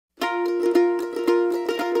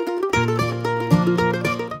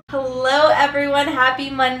everyone? Happy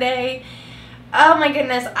Monday. Oh my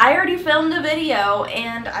goodness, I already filmed a video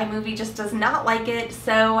and iMovie just does not like it,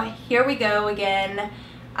 so here we go again.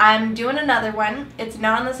 I'm doing another one. It's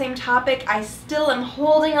not on the same topic. I still am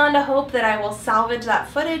holding on to hope that I will salvage that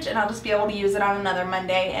footage and I'll just be able to use it on another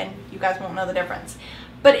Monday and you guys won't know the difference.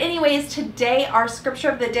 But anyways, today, our scripture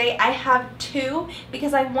of the day, I have two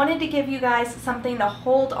because I wanted to give you guys something to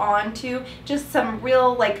hold on to, just some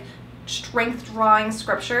real strength drawing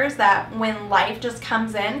scriptures that when life just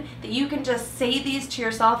comes in, that you can just say these to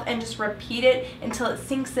yourself and just repeat it until it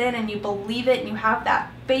sinks in and you believe it and you have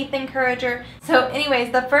that faith encourager. So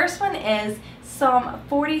anyways, the first one is Psalm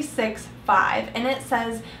 46:5, and it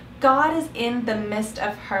says, God is in the midst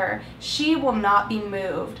of her. She will not be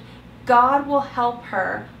moved. God will help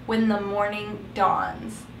her when the morning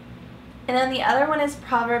dawns. And then the other one is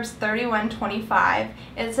Proverbs 31:25.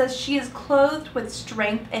 It says, she is clothed with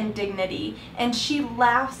strength and dignity, and she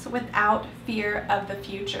laughs without fear of the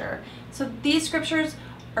future. So these scriptures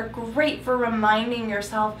are great for reminding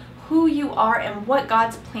yourself who you are and what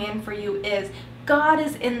God's plan for you is. God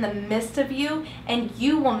is in the midst of you, and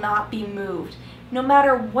you will not be moved. No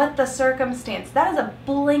matter what the circumstance, that is a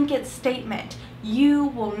blanket statement. You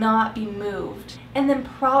will not be moved. And then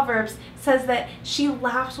Proverbs says that she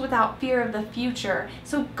laughs without fear of the future.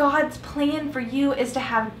 So God's plan for you is to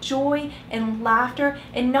have joy and laughter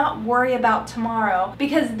and not worry about tomorrow,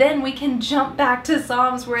 because then we can jump back to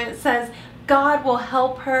Psalms where it says, God will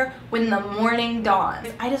help her when the morning dawns.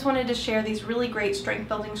 I just wanted to share these really great strength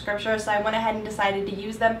building scriptures, so I went ahead and decided to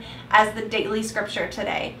use them as the daily scripture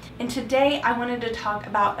today. And today I wanted to talk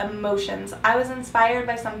about emotions. I was inspired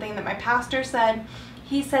by something that my pastor said.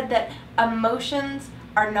 He said that emotions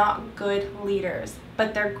are not good leaders,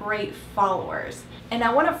 but they're great followers. And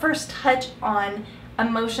I want to first touch on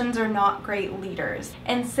emotions are not great leaders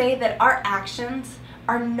and say that our actions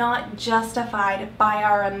are not justified by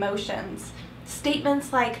our emotions.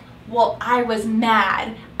 Statements like, well, I was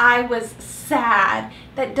mad, I was sad,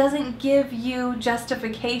 that doesn't give you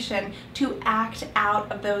justification to act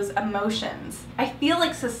out of those emotions. I feel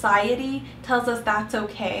like society tells us that's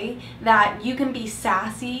okay, that you can be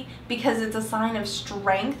sassy because it's a sign of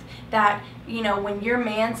strength, that, you know, when your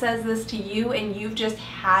man says this to you and you've just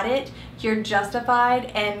had it, you're justified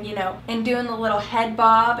and, you know, and doing the little head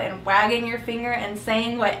bob and wagging your finger and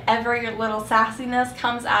saying whatever your little sassiness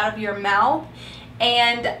comes out of your mouth.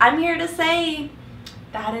 And I'm here to say,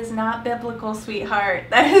 that is not biblical, sweetheart.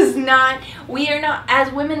 That is not, we are not,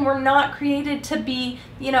 as women, we're not created to be,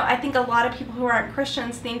 you know, I think a lot of people who aren't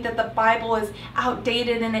Christians think that the Bible is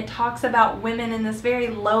outdated and it talks about women in this very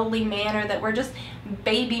lowly manner, that we're just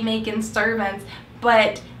baby-making servants.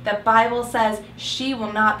 But the Bible says she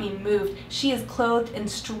will not be moved. She is clothed in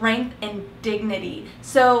strength and dignity.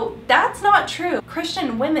 So that's not true.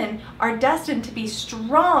 Christian women are destined to be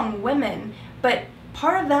strong women, but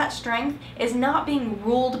part of that strength is not being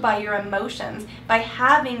ruled by your emotions, by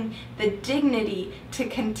having the dignity to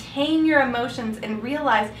contain your emotions and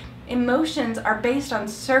realize emotions are based on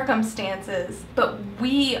circumstances, but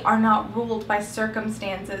we are not ruled by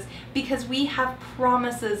circumstances because we have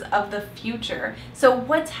promises of the future. So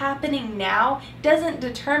what's happening now doesn't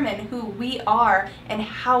determine who we are and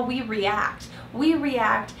how we react. We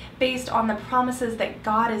react based on the promises that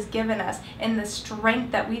God has given us and the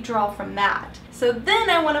strength that we draw from that. So then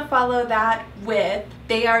I want to follow that with,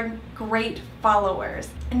 they are great followers.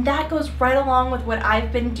 And that goes right along with what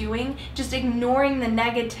I've been doing, just ignoring the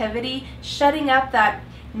negativity, shutting up that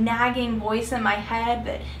nagging voice in my head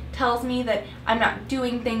that tells me that I'm not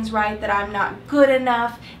doing things right, that I'm not good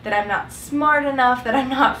enough, that I'm not smart enough, that I'm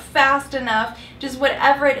not fast enough, just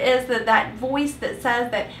whatever it is, that voice that says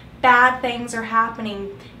that bad things are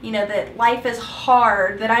happening, you know, that life is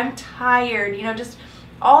hard, that I'm tired, you know, just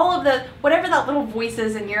all of the, whatever that little voice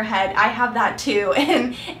is in your head, I have that too,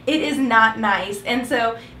 and it is not nice. And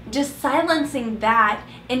so just silencing that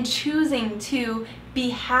and choosing to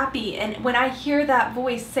be happy, and when I hear that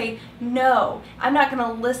voice say, no, I'm not going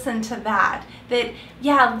to listen to that, that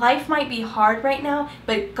yeah, life might be hard right now,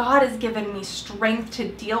 but God has given me strength to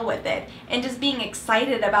deal with it, and just being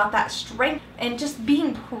excited about that strength and just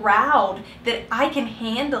being proud that I can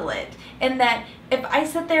handle it, and that if I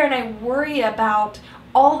sit there and I worry about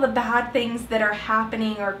all the bad things that are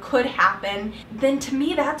happening or could happen, then to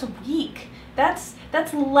me that's weak.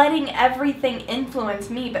 That's letting everything influence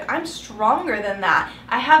me, but I'm stronger than that.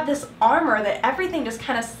 I have this armor that everything just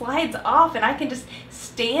kind of slides off and I can just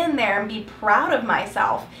stand there and be proud of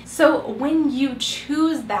myself. So when you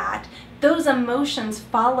choose that, those emotions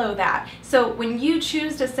follow that. So when you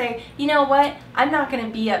choose to say, you know what, I'm not going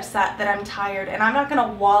to be upset that I'm tired, and I'm not going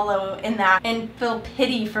to wallow in that and feel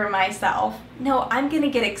pity for myself. No, I'm going to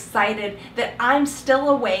get excited that I'm still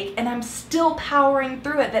awake and I'm still powering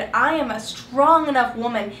through it, that I am a strong enough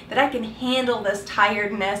woman that I can handle this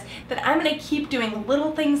tiredness, that I'm going to keep doing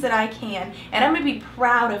little things that I can, and I'm going to be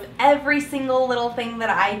proud of every single little thing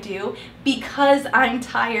that I do because I'm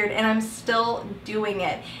tired and I'm still doing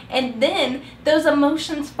it. And then those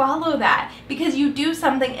emotions follow that, because you do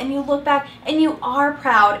something and you look back and you are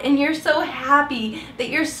proud and you're so happy that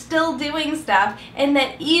you're still doing stuff, and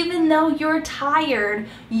that even though you're tired,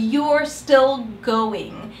 you're still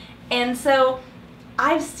going. And so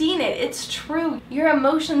I've seen it. It's true. Your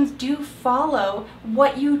emotions do follow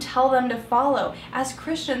what you tell them to follow. As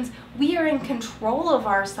Christians, we are in control of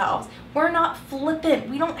ourselves. We're not flippant.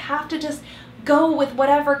 We don't have to just go with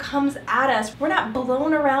whatever comes at us. We're not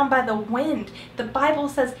blown around by the wind. The Bible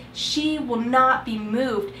says she will not be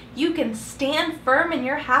moved. You can stand firm in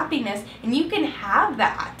your happiness, and you can have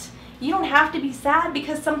that. You don't have to be sad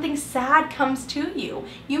because something sad comes to you.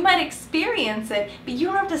 You might experience it, but you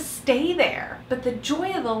don't have to stay there. But the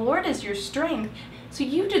joy of the Lord is your strength. So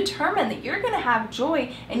you determine that you're going to have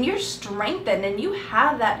joy, and you're strengthened, and you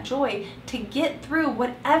have that joy to get through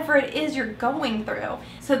whatever it is you're going through.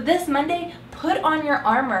 So this Monday, put on your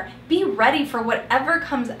armor. Be ready for whatever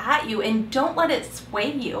comes at you, and don't let it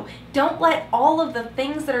sway you. Don't let all of the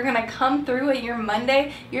things that are going to come through at your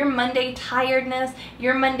Monday tiredness,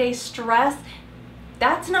 your Monday stress,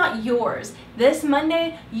 that's not yours. This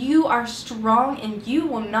Monday, you are strong and you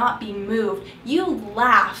will not be moved. You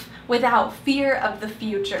laugh without fear of the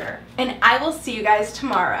future. And I will see you guys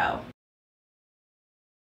tomorrow.